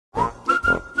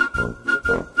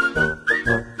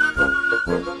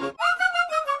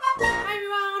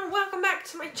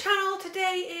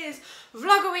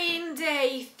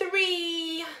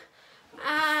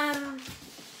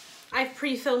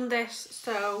filmed this,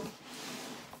 so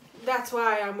that's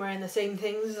why I'm wearing the same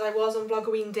things as I was on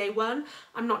Vlogaween day 1.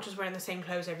 I'm not just wearing the same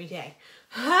clothes every day.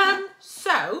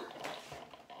 So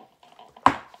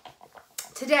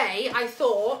today I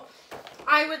thought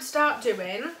I would start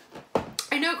doing,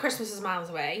 I know Christmas is miles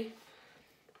away.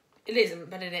 It isn't,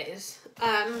 but it is.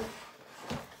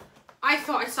 I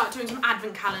thought I'd start doing some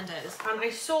advent calendars, and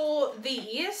I saw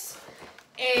these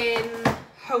in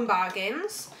Home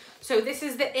Bargains. So this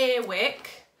is the Airwick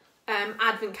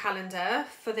advent calendar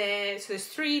for their, so there's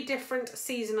 3 different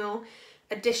seasonal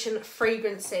edition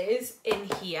fragrances in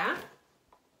here.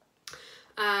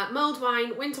 Mulled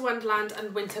wine, winter wonderland,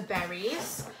 and winter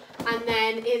berries. And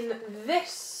then in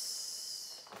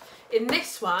this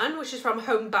one, which is from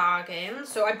Home Bargains,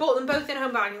 so I bought them both in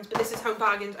Home Bargains, but this is Home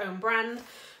Bargains' own brand.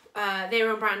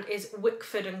 Their own brand is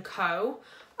Wickford and Co.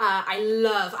 I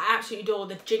absolutely adore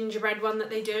the gingerbread one that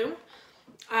they do.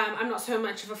 I'm not so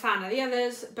much of a fan of the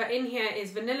others, but in here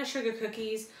is vanilla sugar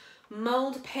cookies,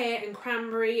 mulled pear and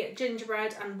cranberry,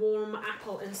 gingerbread, and warm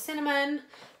apple and cinnamon.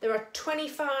 There are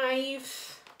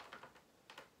 25.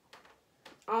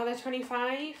 Are there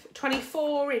 25?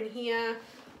 24 in here.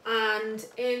 And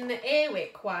in the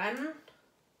Airwick one,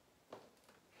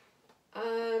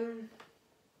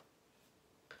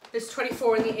 there's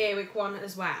 24 in the Airwick one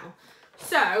as well.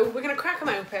 So we're going to crack them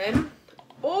open,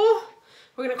 or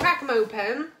we're going to crack them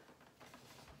open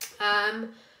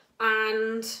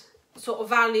and sort of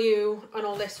value and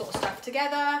all this sort of stuff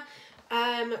together.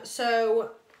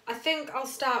 So I think I'll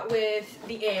start with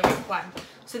the Airwick one.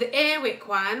 So the Airwick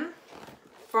one,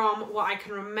 from what I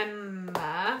can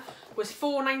remember, was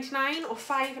 £4.99 or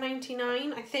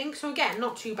 £5.99, I think. So again,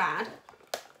 not too bad.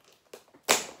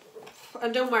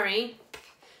 And don't worry,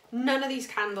 none of these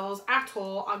candles at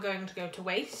all are going to go to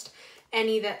waste.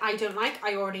 Any that I don't like,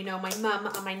 I already know my mum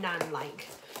and my nan like.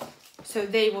 So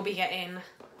they will be getting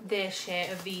their share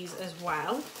of these as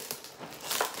well.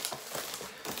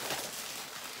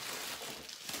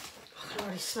 I can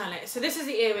already smell it. So this is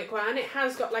the Airwick one. It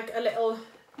has got like a little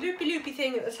loopy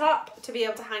thing at the top to be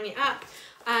able to hang it up.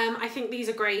 I think these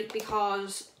are great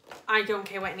because I don't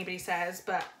care what anybody says,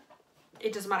 but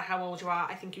it doesn't matter how old you are.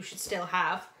 I think you should still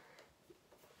have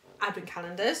advent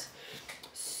calendars.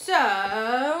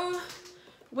 So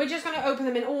we're just going to open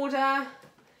them in order.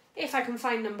 If I can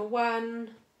find number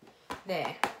 1,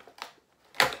 there.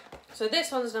 So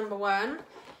this one's number 1.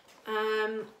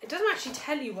 It doesn't actually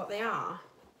tell you what they are.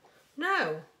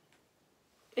 No,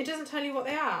 it doesn't tell you what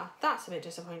they are. That's a bit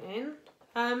disappointing.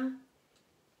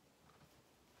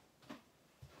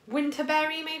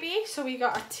 Winterberry maybe. So we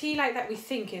got a tea light that we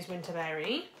think is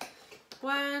winterberry.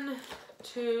 1,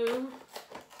 2.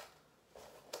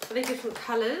 Are they different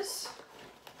colours?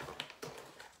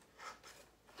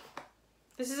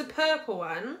 This is a purple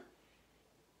one.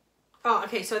 Oh,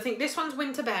 okay, so I think this one's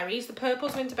winter berries. The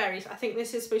purple's winter berries. I think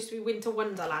this is supposed to be winter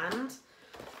wonderland.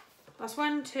 That's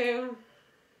 1, 2.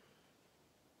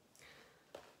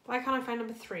 Why can't I find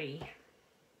number 3?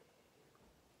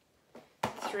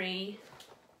 3.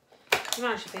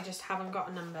 Imagine if they just haven't got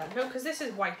a number. No, because this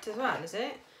is white as well, is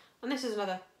it? And this is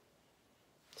another.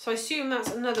 So I assume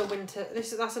that's another winter.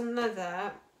 That's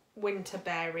another winter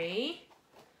berry.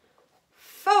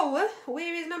 4.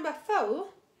 Where is number 4?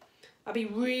 I'll be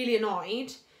really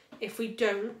annoyed if we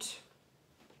don't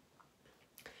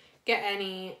get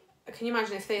any. Can you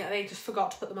imagine if they just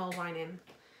forgot to put the mulled wine in?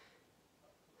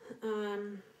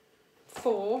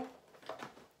 4.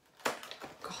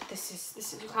 God, this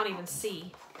is you can't even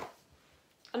see.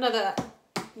 Another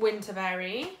winter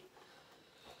berry.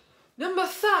 Number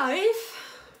 5.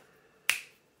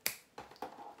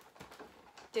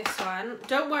 This one.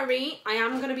 Don't worry, I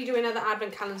am going to be doing other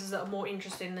advent calendars that are more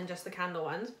interesting than just the candle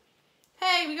ones.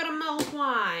 Hey, we got a mulled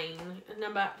wine.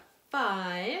 Number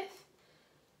 5.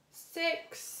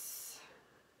 6.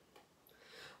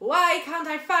 Why can't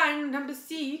I find number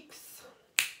 6?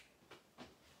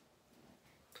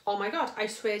 Oh my god, I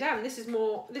swear down, this is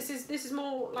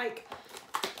more like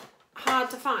hard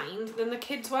to find than the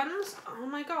kids ones. Oh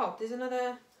my god, there's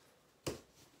another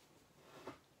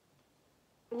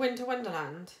Winter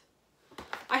Wonderland.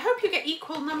 I hope you get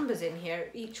equal numbers in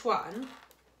here, each one.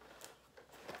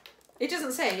 It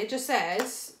doesn't say, it just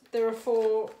says there are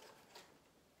 4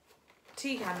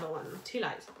 tea candle ones, tea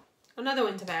lights. Another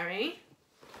winterberry.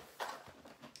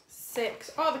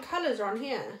 6. Oh, the colours are on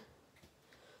here.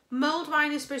 Mulled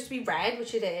wine is supposed to be red,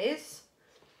 which it is.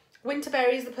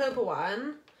 Winterberry is the purple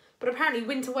one. But apparently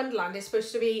Winter Wonderland is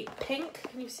supposed to be pink.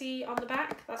 Can you see on the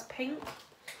back? That's pink.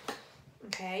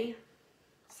 Okay.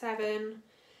 7.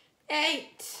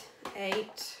 8.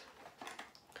 8.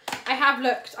 I have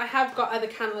looked. I have got other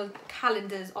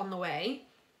calendars on the way.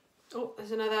 Oh,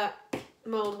 there's another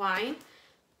mulled wine.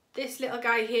 This little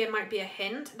guy here might be a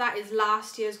hint. That is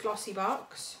last year's glossy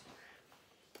box.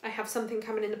 I have something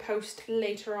coming in the post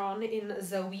later on in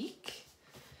the week.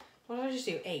 What did I just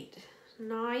do? 8,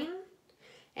 9.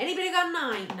 Anybody got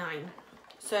 9? 9.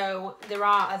 So there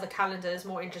are other calendars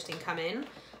more interesting coming.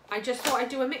 I just thought I'd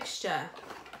do a mixture.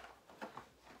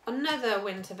 Another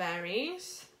winter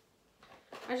berries.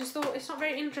 I just thought it's not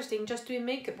very interesting just doing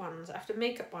makeup ones after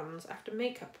makeup ones after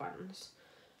makeup ones.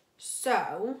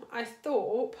 So I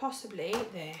thought possibly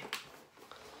there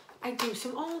I do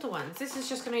some older ones. This is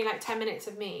just going to be like 10 minutes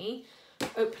of me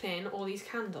opening all these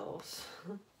candles.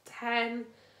 10,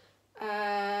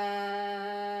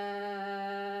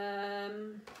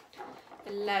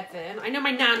 11. I know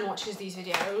my nan watches these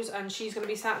videos and she's going to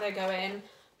be sat there going,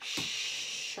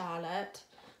 Charlotte.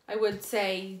 I would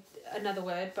say another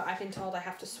word, but I've been told I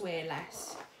have to swear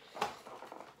less.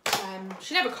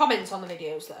 She never comments on the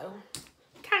videos though.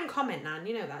 You can comment, Nan,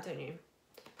 you know that, don't you?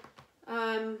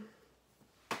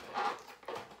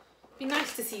 Be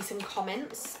nice to see some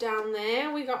comments down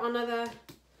there. We got another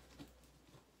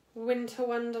Winter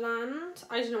Wonderland.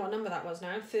 I don't know what number that was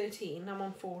now. 13. I'm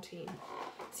on 14.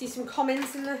 See some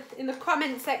comments in the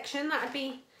comment section. That'd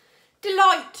be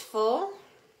delightful.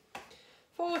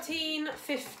 14,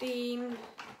 15.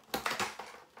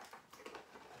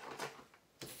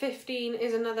 15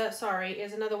 is another,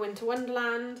 is another Winter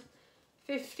Wonderland.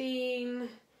 15,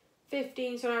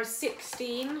 so now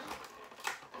 16.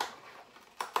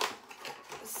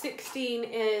 16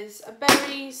 is a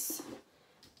berries.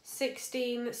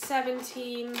 16,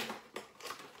 17,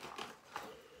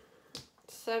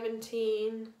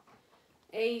 17,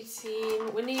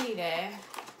 18. We're nearly there.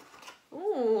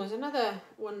 Oh, there's another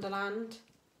Wonderland.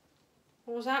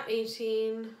 What was that?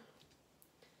 18.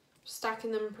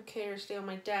 Stacking them precariously on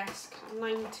my desk.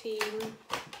 19.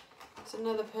 There's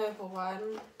another purple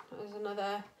one. There's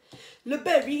another Le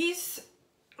Berries.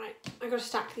 Right, I gotta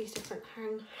stack these different.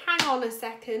 Hang on a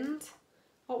second.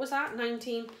 What was that?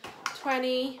 19,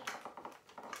 20.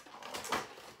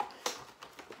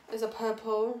 There's a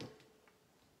purple.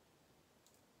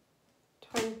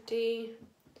 20.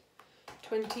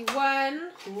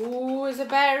 21. Ooh, is a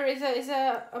berry. Is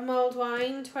a mulled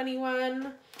wine.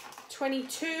 21.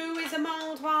 22 is a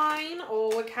mulled wine.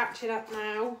 Oh, we're catching up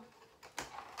now.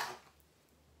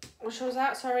 Which was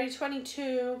that? Sorry,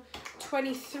 22.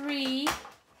 23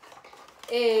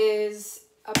 is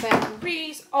a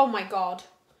berries. Oh my god.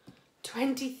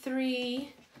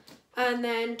 23. And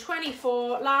then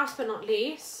 24, last but not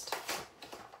least,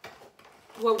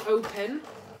 won't open.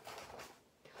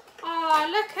 Oh,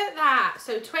 look at that.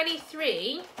 So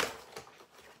 23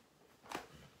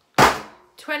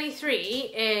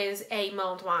 is a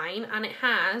mulled wine and it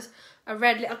has a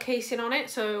red little casing on it.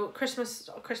 So Christmas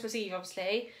Eve,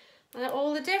 obviously. And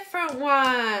all the different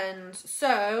ones.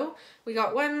 So we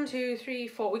got 1, 2, 3,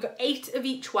 4. We got 8 of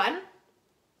each one.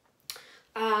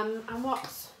 And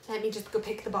let me just go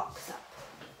pick the box up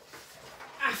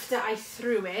after I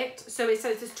threw it. So it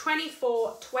says there's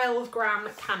 24 12-gram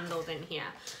candles in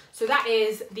here. So that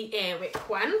is the Airwick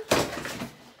one.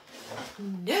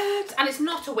 Nerds. And it's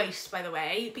not a waste, by the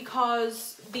way,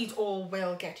 because these all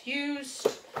will get used.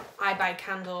 I buy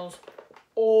candles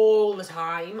all the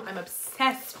time. I'm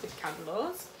obsessed with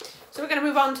candles. So we're going to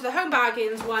move on to the Home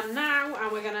Bargains one now,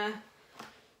 and we're going to...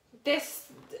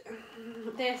 This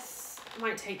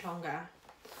might take longer.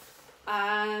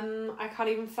 I can't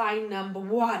even find number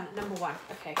one.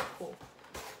 Okay, cool.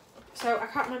 So I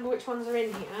can't remember which ones are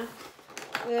in here.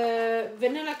 The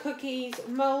vanilla cookies,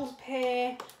 mulled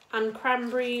pear and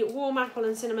cranberry, warm apple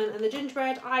and cinnamon, and the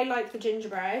gingerbread. I like the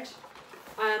gingerbread.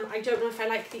 I don't know if I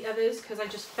like the others because I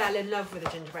just fell in love with the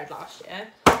gingerbread last year.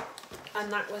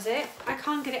 And that was it. I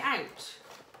can't get it out.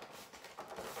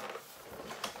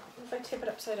 What if I tip it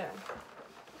upside down?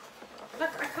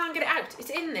 Look, I can't get it out. It's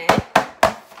in there.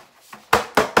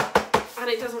 And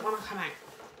it doesn't want to come out.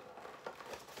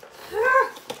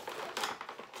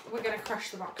 We're going to crush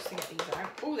the box to get these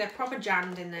out. Oh, they're proper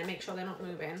jammed in there. Make sure they're not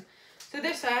moving. So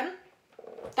this one,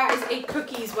 that is a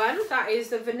cookies one. That is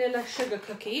the vanilla sugar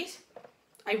cookies.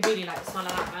 I really like the smell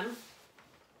of that one.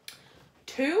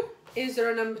 2. Is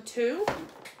there a number 2?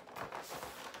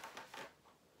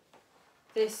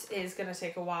 This is going to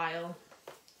take a while.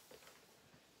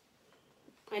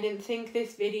 I didn't think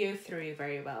this video through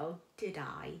very well, did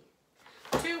I?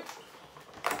 2.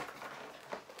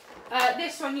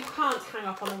 This one you can't hang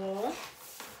up on the wall.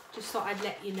 Just thought I'd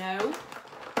let you know.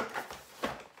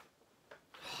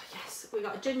 Oh, yes, we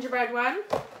got a gingerbread one.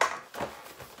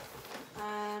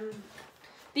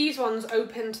 These ones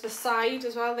open to the side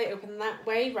as well. They open that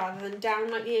way rather than down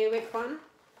like the Airwick one.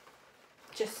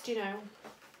 just, you know,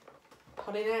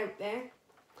 putting it out there.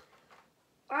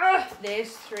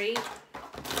 There's 3.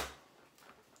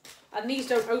 And these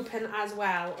don't open as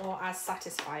well or as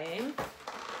satisfying.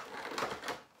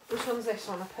 Which one's this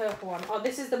one? A purple one. Oh,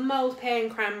 this is the mulled pear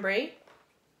and cranberry.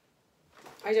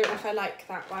 I don't know if I like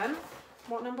that one.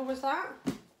 What number was that?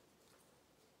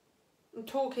 I'm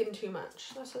talking too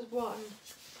much. That says 1,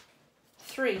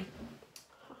 3,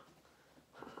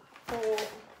 4.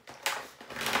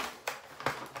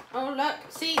 Oh, look.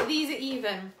 See, these are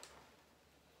even.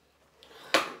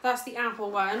 That's the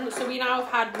apple one. So we now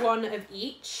have had 1 of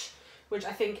each, which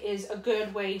I think is a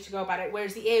good way to go about it.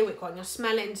 Whereas the Airwick one, you'll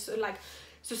smell it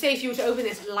so say if you were to open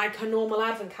this like a normal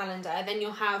advent calendar, then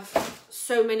you'll have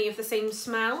so many of the same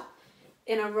smell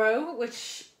in a row,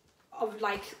 which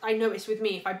I noticed with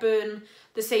me, if I burn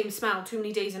the same smell too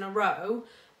many days in a row,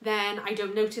 then I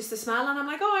don't notice the smell and I'm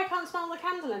like, oh, I can't smell the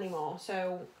candle anymore.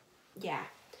 So yeah,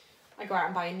 I go out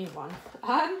and buy a new one.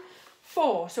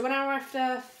 4, so we're now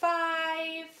after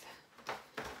 5,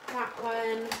 that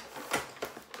one.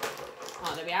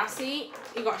 Oh, there we are, see,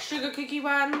 you got a sugar cookie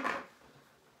one,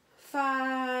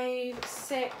 5,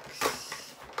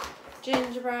 6,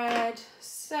 gingerbread,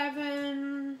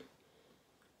 7,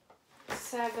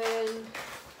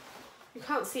 you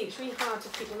can't see, it's really hard to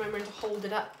keep remembering to hold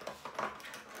it up.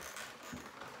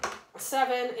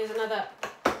 7 is another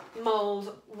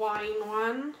mulled wine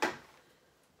one,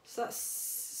 so that's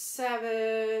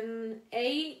 7,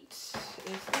 8 is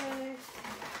this.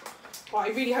 Oh, I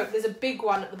really hope there's a big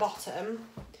one at the bottom,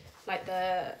 like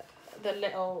the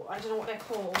little, I don't know what they're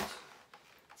called.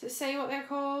 Does it say what they're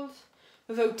called?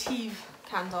 The votive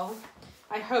candle.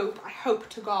 I hope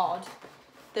to God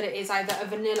that it is either a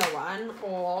vanilla one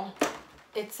or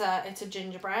it's a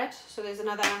gingerbread. So there's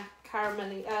another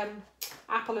caramelly,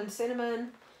 apple and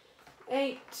cinnamon.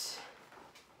 8,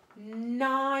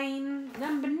 9,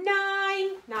 number 9.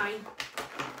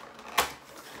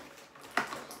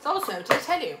 Also, did I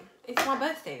tell you, it's my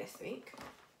birthday this week.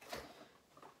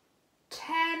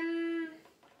 10,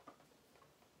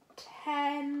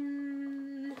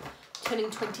 turning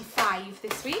 25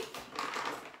 this week.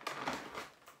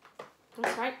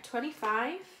 That's right,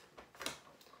 25.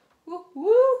 Woo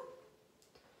woo.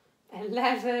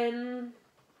 11.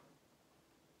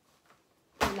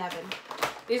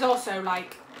 There's also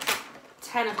like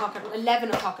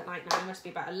 11 o'clock at night now. It must be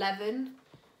about 11.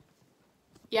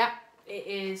 Yeah, it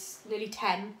is nearly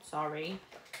 10, sorry.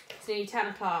 It's nearly 10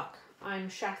 o'clock. I'm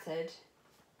shattered.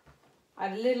 I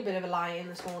had a little bit of a lie-in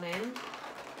this morning.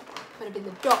 Might have been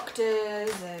the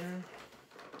doctors and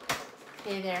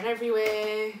here, there and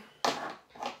everywhere.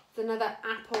 There's another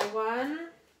apple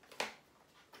one.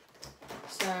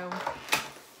 So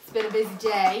it's been a busy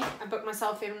day. I booked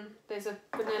myself in, there's a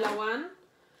vanilla one.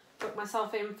 Booked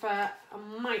myself in for a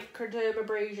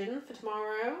microdermabrasion for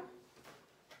tomorrow.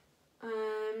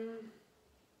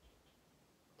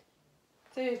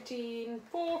 13,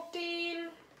 14.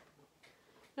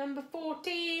 Number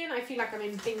 14. I feel like I'm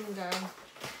in bingo.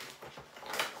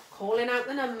 Calling out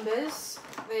the numbers.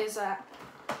 There's a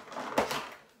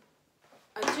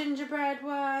gingerbread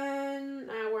one.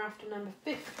 Now we're after number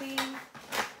 15.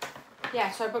 Yeah,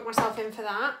 so I booked myself in for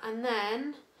that. And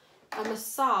then a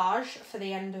massage for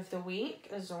the end of the week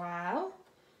as well.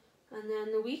 And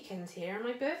then the weekend's here and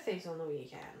my birthday's on the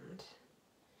weekend.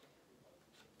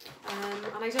 And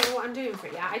I don't know what I'm doing for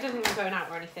it yet. I don't think I'm going out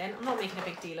or anything. I'm not making a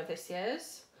big deal of this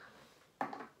year's.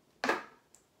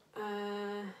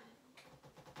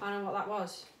 I don't know what that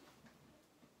was.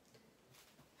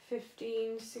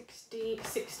 15, 16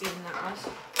 that was.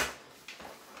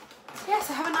 Yes,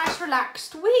 I have a nice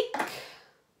relaxed week.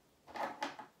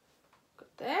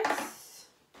 Got this.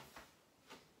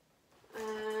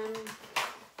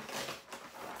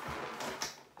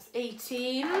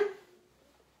 18,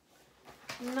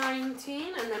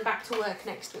 19, and then back to work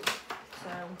next week. So,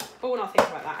 but we're not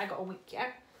thinking about that. I got a week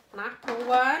yet. An apple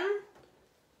one.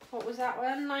 What was that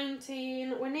one?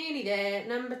 19. We're nearly there.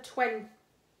 Number 20.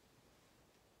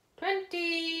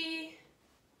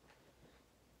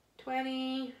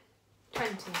 20.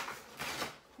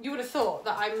 You would have thought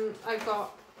that I've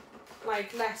got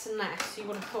like less and less. You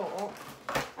would have thought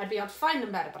I'd be able to find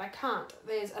them better, but I can't.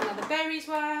 There's another berries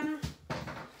one.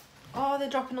 Oh, they're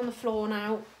dropping on the floor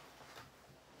now.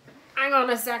 Hang on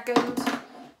a second.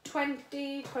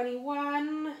 20,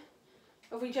 21.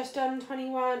 Have we just done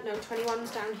 21? No,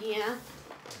 21's down here.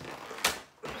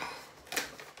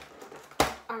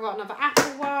 I got another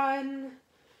apple one.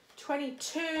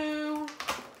 22.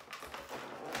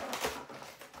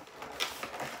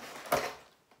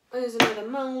 There's another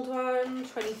mulled one.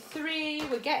 23.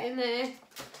 We're getting there.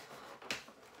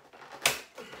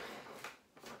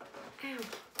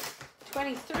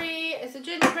 23 is the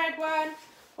gingerbread one.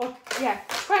 Or, yeah,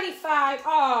 25.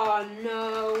 Oh,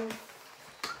 no.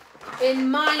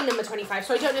 In my number 25.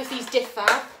 So I don't know if these differ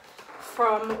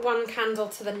from one candle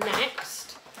to the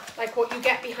next. Like what you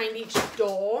get behind each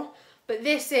door. But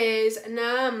this is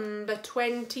number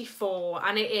 24.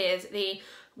 And it is the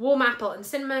warm apple and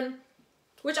cinnamon.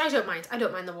 Which I don't mind. I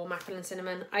don't mind the warm apple and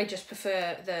cinnamon. I just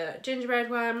prefer the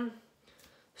gingerbread one.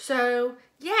 So,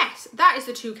 yes, that is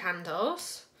the 2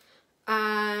 candles.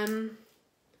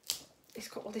 It's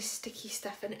got all this sticky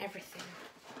stuff and everything.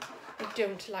 I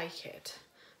don't like it.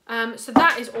 So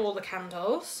that is all the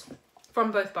candles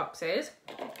from both boxes.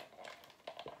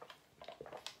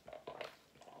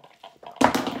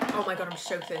 Oh my god, I'm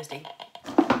so thirsty.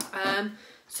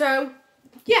 So,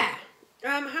 yeah.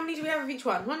 How many do we have of each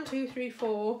one? 1, 2, 3,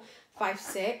 4, 5,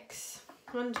 6.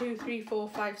 1, 2, 3, 4,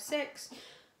 5, 6.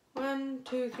 1,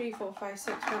 2, 3, 4, 5,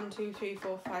 6. 1, 2, 3,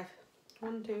 4, 5.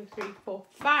 1, 2, 3, 4,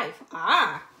 5.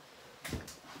 Ah!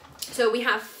 So we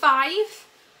have 5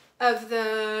 of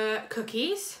the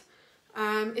cookies.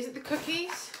 Is it the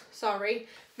cookies? Sorry.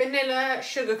 Vanilla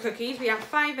sugar cookies. We have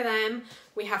 5 of them.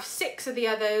 We have 6 of the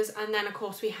others. And then, of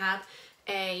course, we have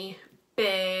a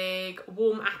big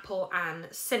warm apple and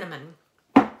cinnamon.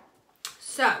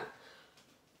 So,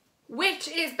 which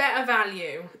is better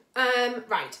value?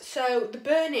 Right, so the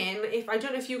burn-in, I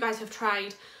don't know if you guys have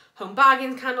tried Home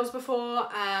Bargains candles before,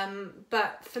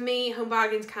 but for me, Home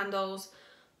Bargains candles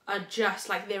are just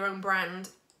like their own brand,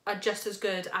 are just as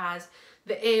good as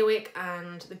the Airwick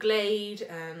and the Glade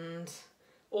and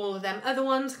all of them other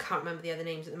ones. I can't remember the other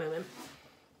names at the moment.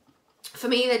 For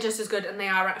me, they're just as good and they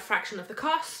are at a fraction of the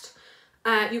cost.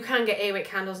 You can get Airwick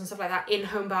candles and stuff like that in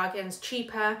Home Bargains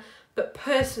cheaper, but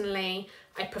personally,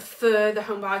 I prefer the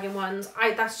Home Bargain ones.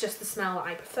 That's just the smell that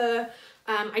I prefer.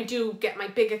 I do get my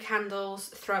bigger candles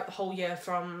throughout the whole year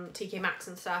from TK Maxx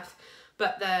and stuff,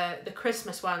 but the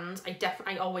Christmas ones,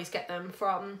 I always get them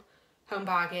from Home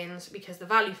Bargains because the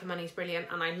value for money is brilliant,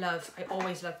 and I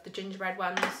always love the gingerbread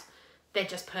ones. They're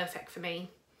just perfect for me.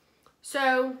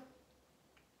 So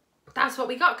that's what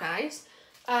we got, guys.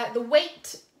 The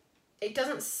weight, it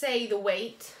doesn't say the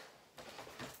weight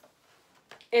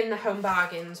in the Home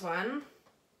Bargains one.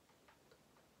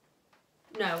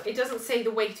 No, it doesn't say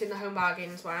the weight in the Home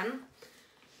Bargains one.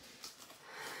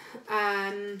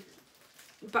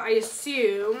 But I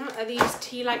assume, are these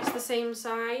tea lights the same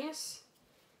size?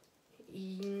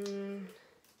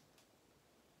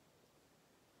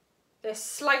 They're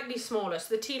slightly smaller.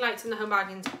 So the tea lights in the Home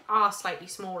Bargains are slightly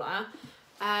smaller.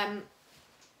 I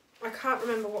can't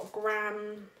remember what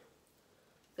gram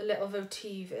the little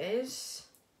votive is.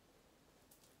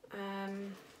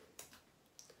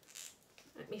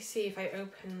 Let me see if I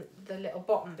open the little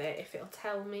bottom bit, if it'll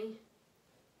tell me.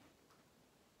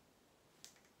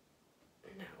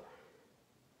 No.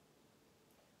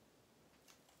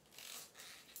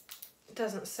 It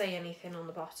doesn't say anything on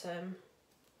the bottom.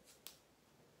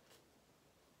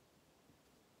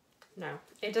 No,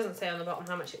 it doesn't say on the bottom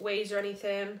how much it weighs or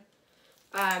anything.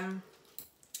 But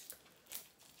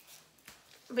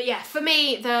yeah, for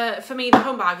me the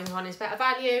Home Bargains one is better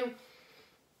value.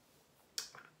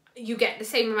 You get the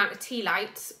same amount of tea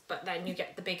lights, but then you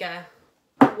get the bigger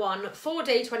one for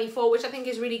day 24, which I think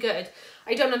is really good.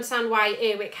 I don't understand why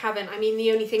Airwick haven't. I mean,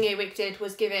 the only thing Airwick did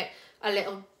was give it a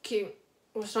little cute,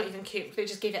 well, it's not even cute, they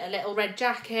just gave it a little red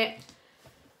jacket.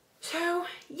 So,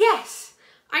 yes,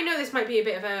 I know this might be a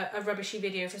bit of a rubbishy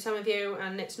video for some of you,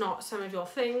 and it's not some of your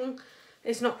thing.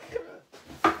 It's not,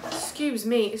 excuse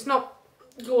me, it's not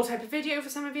your type of video for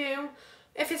some of you.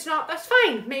 If it's not, that's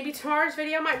fine. Maybe tomorrow's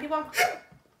video might be one.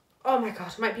 Oh my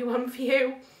god, might be one for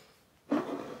you.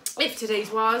 If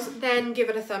today's was, then give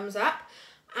it a thumbs up.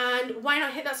 And why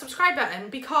not hit that subscribe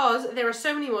button? Because there are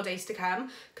so many more days to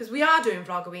come, because we are doing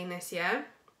VLOGAWEEN this year.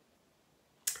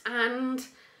 And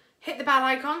hit the bell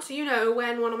icon so you know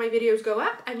when one of my videos go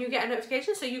up and you get a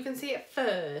notification so you can see it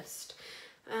first.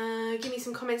 Give me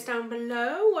some comments down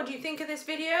below. What do you think of this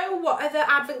video? What other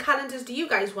advent calendars do you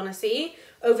guys want to see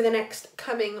over the next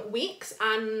coming weeks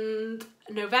and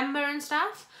November and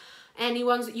stuff? Any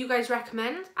ones that you guys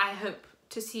recommend? I hope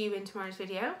to see you in tomorrow's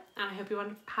video, and I hope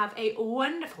you have a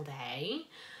wonderful day,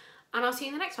 and I'll see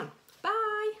you in the next one.